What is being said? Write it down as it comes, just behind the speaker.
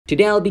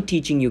Today I'll be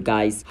teaching you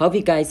guys how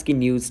you guys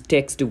can use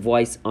text to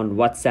voice on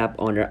WhatsApp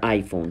on your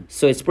iPhone.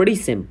 So it's pretty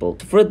simple.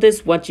 For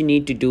this, what you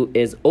need to do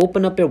is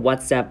open up your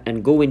WhatsApp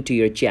and go into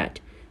your chat.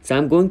 So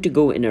I'm going to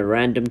go in a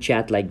random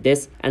chat like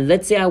this, and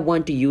let's say I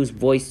want to use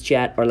voice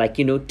chat or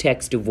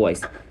text to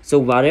voice. So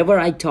whatever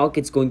I talk,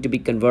 it's going to be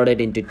converted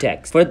into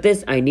text. For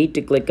this, I need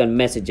to click on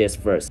messages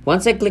first.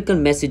 Once I click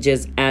on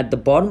messages, at the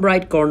bottom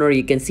right corner,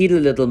 you can see the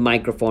little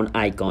microphone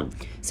icon.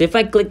 So if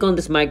I click on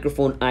this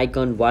microphone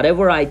icon,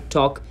 whatever I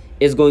talk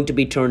is going to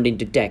be turned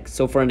into text.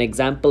 So for an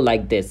example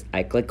like this,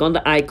 I click on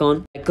the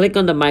icon, I click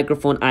on the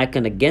microphone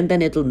icon again,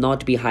 then it will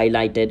not be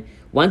highlighted.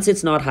 Once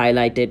it's not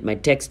highlighted, my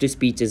text to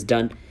speech is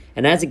done.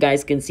 And as you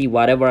guys can see,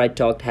 whatever I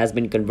talked has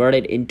been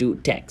converted into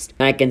text.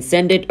 I can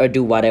send it or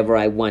do whatever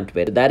I want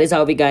with. That is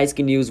how we guys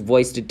can use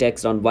voice to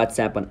text on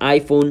WhatsApp on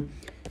iPhone.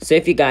 So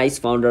if you guys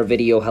found our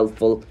video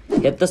helpful,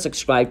 hit the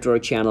subscribe to our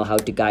channel How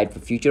to Guide for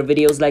future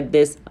videos like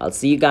this. I'll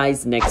see you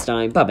guys next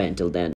time. Bye bye until then.